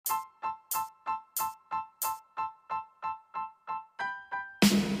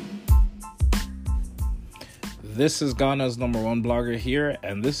This is Ghana's #1 blogger here,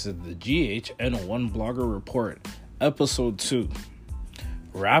 and this is the GHN1 Blogger Report, Episode 2.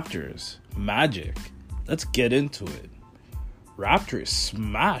 Raptors, Magic. Let's get into it. Raptors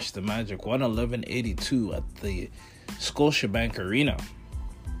smashed the Magic 111-82 at the Scotiabank Arena.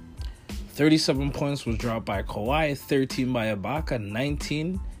 37 points was dropped by Kawhi, 13 by Ibaka,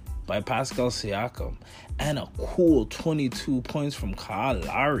 19 by Pascal Siakam, and a cool 22 points from Kyle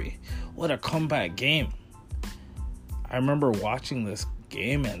Lowry. What a comeback game. I remember watching this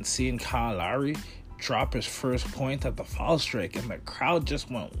game and seeing Kyle Lowry drop his first point at the foul strike, and the crowd just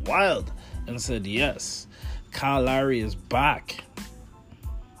went wild and said, yes, Kyle Lowry is back.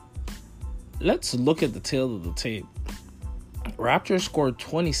 Let's look at the tail of the tape. Raptors scored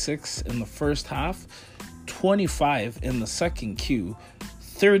 26 in the first half, 25 in the second Q,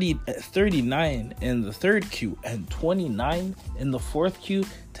 39 in the third Q, and 29 in the fourth Q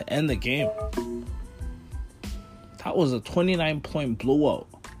to end the game. That was a 29-point blowout,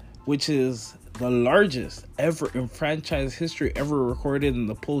 which is the largest ever in franchise history ever recorded in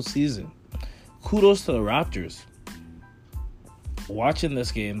the postseason. Kudos to the Raptors. Watching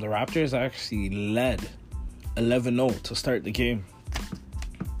this game, the Raptors actually led 11-0 to start the game.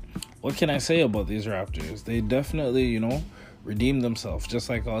 What can I say about these Raptors? They definitely, redeemed themselves. Just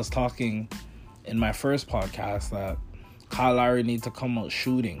like I was talking in my first podcast that Kyle Lowry needs to come out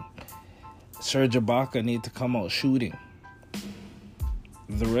shooting. Serge Ibaka need to come out shooting.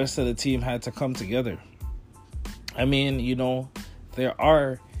 The rest of the team had to come together. I mean, there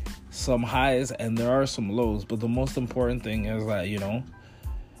are some highs and there are some lows, but the most important thing is that,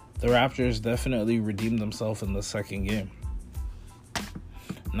 the Raptors definitely redeemed themselves in the second game.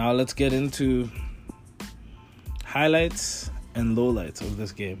 Now let's get into highlights and lowlights of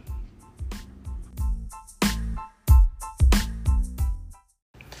this game.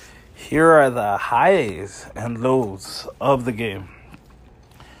 Here are the highs and lows of the game.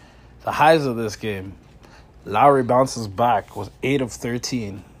 The highs of this game. Lowry bounces back with 8 of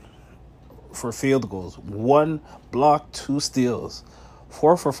 13 for field goals. 1 block, 2 steals.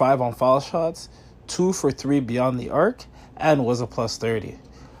 4 for 5 on foul shots. 2 for 3 beyond the arc. And was a plus 30.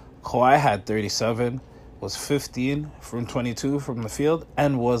 Kawhi had 37. Was 15 from 22 from the field.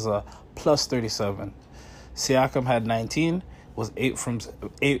 And was a plus 37. Siakam had 19. Was 8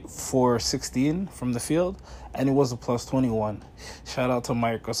 for 16 from the field, and it was a plus 21. Shout out to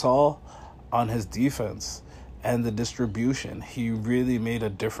Mike Gasol on his defense and the distribution. He really made a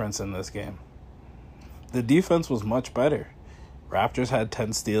difference in this game. The defense was much better. Raptors had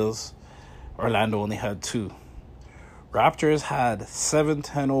 10 steals. Orlando only had 2. Raptors had 7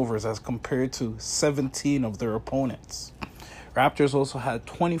 turnovers as compared to 17 of their opponents. Raptors also had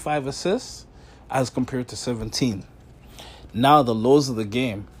 25 assists as compared to 17. Now, the lows of the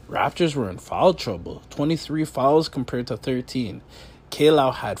game. Raptors were in foul trouble. 23 fouls compared to 13.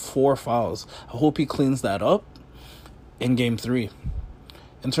 K-Low had 4 fouls. I hope he cleans that up in Game 3.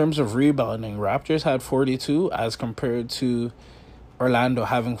 In terms of rebounding, Raptors had 42 as compared to Orlando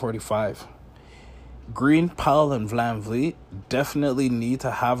having 45. Green, Powell, and VanVleet definitely need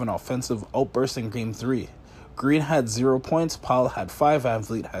to have an offensive outburst in Game 3. Green had 0 points. Powell had 5.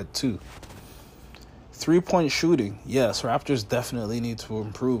 VanVleet had 2. 3-point shooting. Yes, Raptors definitely need to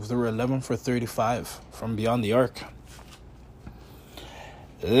improve. They were 11 for 35 from beyond the arc.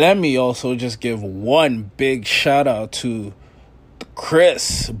 Let me also just give one big shout out to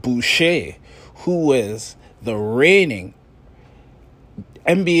Chris Boucher, who is the reigning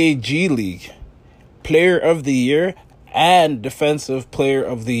NBA G League Player of the Year and Defensive Player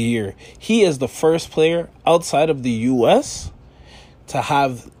of the Year. He is the first player outside of the U.S. to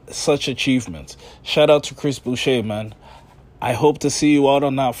have such achievements. Shout out to Chris Boucher, man. I hope to see you out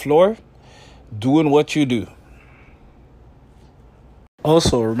on that floor doing what you do.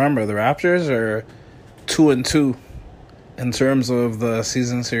 Also, remember, the Raptors are 2-2 in terms of the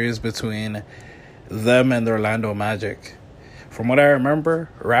season series between them and the Orlando Magic. From what I remember,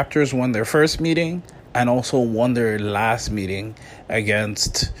 Raptors won their first meeting and also won their last meeting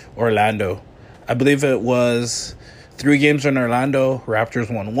against Orlando. I believe it was 3 games in Orlando.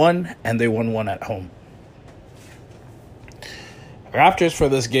 Raptors won 1, and they won 1 at home. Raptors for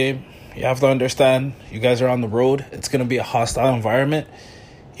this game, you have to understand, you guys are on the road. It's going to be a hostile environment.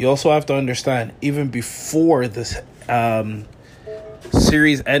 You also have to understand, even before this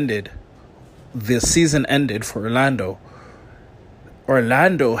series ended, the season ended for Orlando,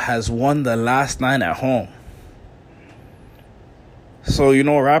 Orlando has won the last 9 at home. So,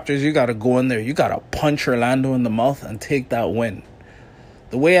 Raptors, you got to go in there. You got to punch Orlando in the mouth and take that win.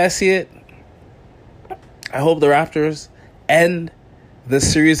 The way I see it, I hope the Raptors end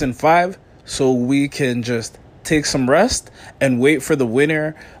this series in 5 so we can just take some rest, and wait for the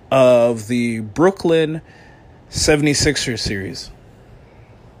winner of the Brooklyn 76ers series.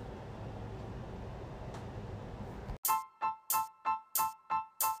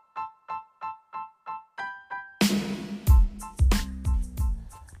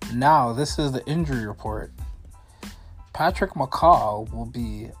 Now, this is the injury report. Patrick McCaw will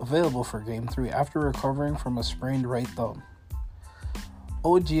be available for Game 3 after recovering from a sprained right thumb.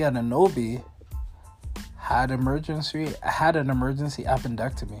 OG Anunoby had an emergency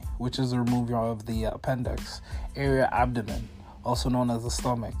appendectomy, which is the removal of the appendix area abdomen, also known as the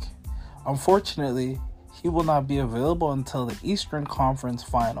stomach. Unfortunately, he will not be available until the Eastern Conference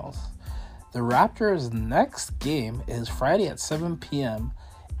Finals. The Raptors' next game is Friday at 7 p.m.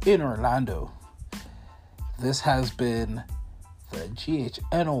 in Orlando. This has been the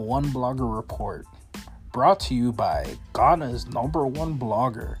GHNO1 Blogger Report, brought to you by Ghana's #1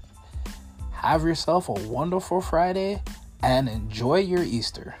 blogger. Have yourself a wonderful Friday and enjoy your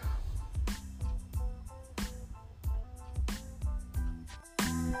Easter.